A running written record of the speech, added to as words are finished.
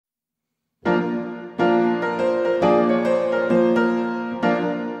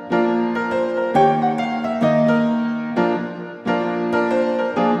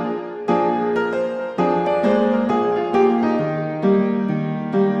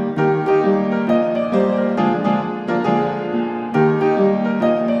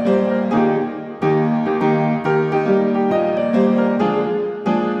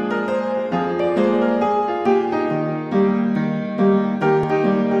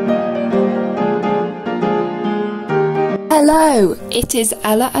So, it is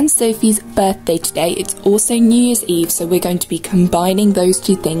Ella and Sophie's birthday today. It's also New Year's Eve, so we're going to be combining those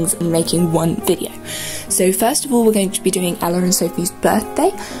two things and making one video. So first of all, we're going to be doing Ella and Sophie's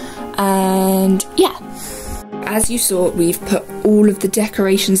birthday, and yeah. As you saw, we've put all of the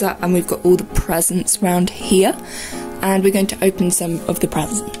decorations up and we've got all the presents around here, and we're going to open some of the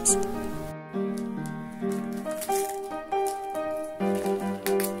presents.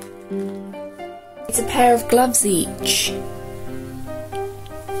 It's a pair of gloves each.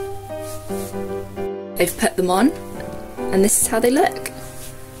 They've put them on, and this is how they look.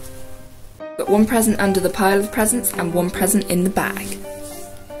 Got one present under the pile of presents and one present in the bag.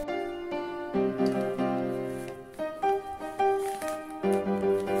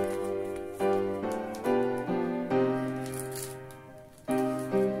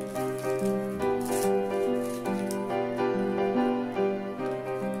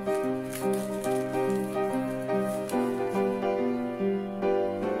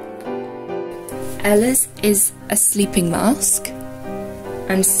 Ella's is a sleeping mask,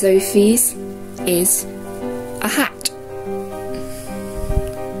 and Sophie's is a hat.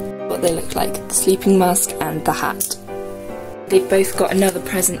 What they look like, the sleeping mask and the hat. They've both got another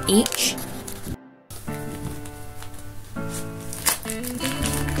present each.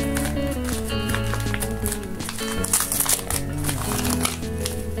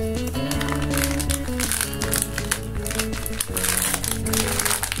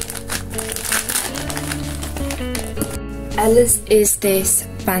 Ella's is this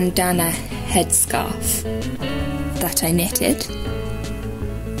bandana headscarf that I knitted,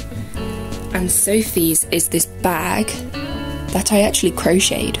 and Sophie's is this bag that I actually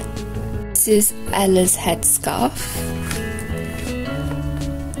crocheted. This is Ella's headscarf.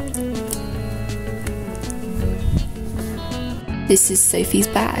 This is Sophie's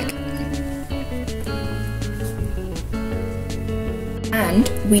bag. And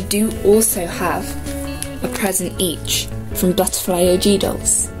we do also have a present each from Butterfly OG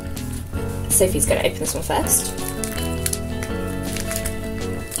Dolls. Sophie's going to open this one first.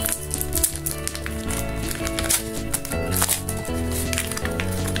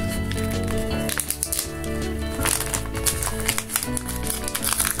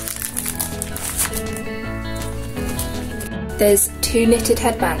 There's two knitted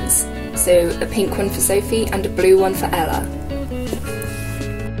headbands, so a pink one for Sophie and a blue one for Ella.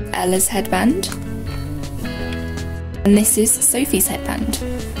 Ella's headband. And this is Sophie's headband.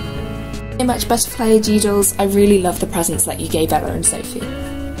 So much Butterfly OG Dolls. I really love the presents that you gave Ella and Sophie.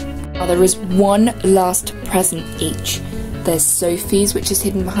 Now there is one last present each. There's Sophie's, which is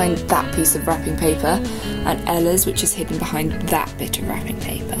hidden behind that piece of wrapping paper, and Ella's, which is hidden behind that bit of wrapping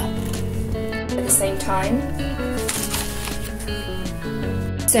paper. At the same time.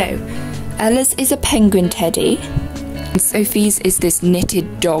 So, Ella's is a penguin teddy, and Sophie's is this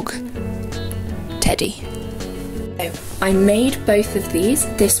knitted dog teddy. I made both of these.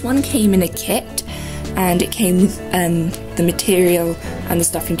 This one came in a kit, and it came with the material and the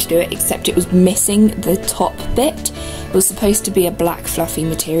stuffing to do it, except it was missing the top bit. It was supposed to be a black fluffy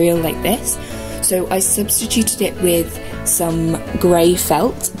material like this, so I substituted it with some grey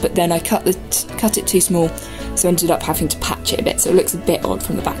felt, but then I cut it too small, so I ended up having to patch it a bit, so it looks a bit odd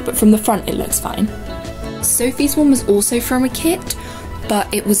from the back, but from the front it looks fine. Sophie's one was also from a kit,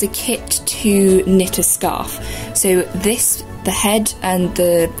 but it was a kit to knit a scarf. So this, the head and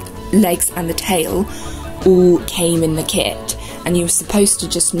the legs and the tail all came in the kit, and you were supposed to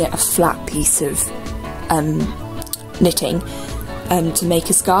just knit a flat piece of knitting to make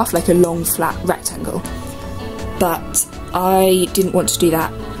a scarf, like a long flat rectangle. But I didn't want to do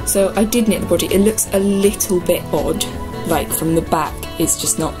that, so I did knit the body. It looks a little bit odd, like from the back it's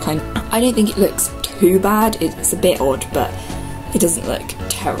just not I don't think it looks too bad, it's a bit odd, but it doesn't look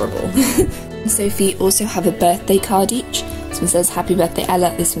terrible. Sophie also have a birthday card each. This one says happy birthday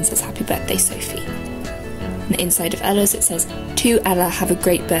Ella, this one says happy birthday Sophie. On the inside of Ella's it says, to Ella, have a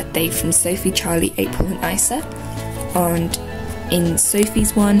great birthday from Sophie, Charlie, April and Isa. And in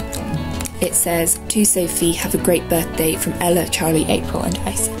Sophie's one it says, to Sophie, have a great birthday from Ella, Charlie, April and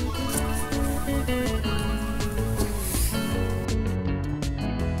Isa.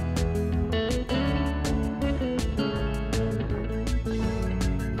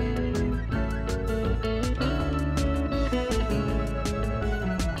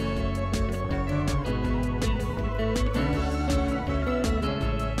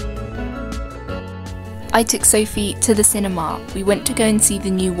 I took Sophie to the cinema. We went to go and see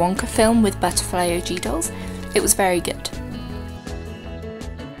the new Wonka film with Butterfly OG Dolls. It was very good.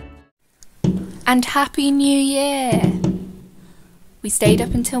 And Happy New Year! We stayed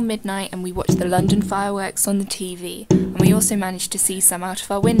up until midnight and we watched the London fireworks on the TV, and we also managed to see some out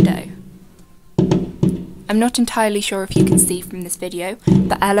of our window. I'm not entirely sure if you can see from this video,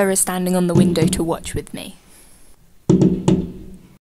 but Ella is standing on the window to watch with me.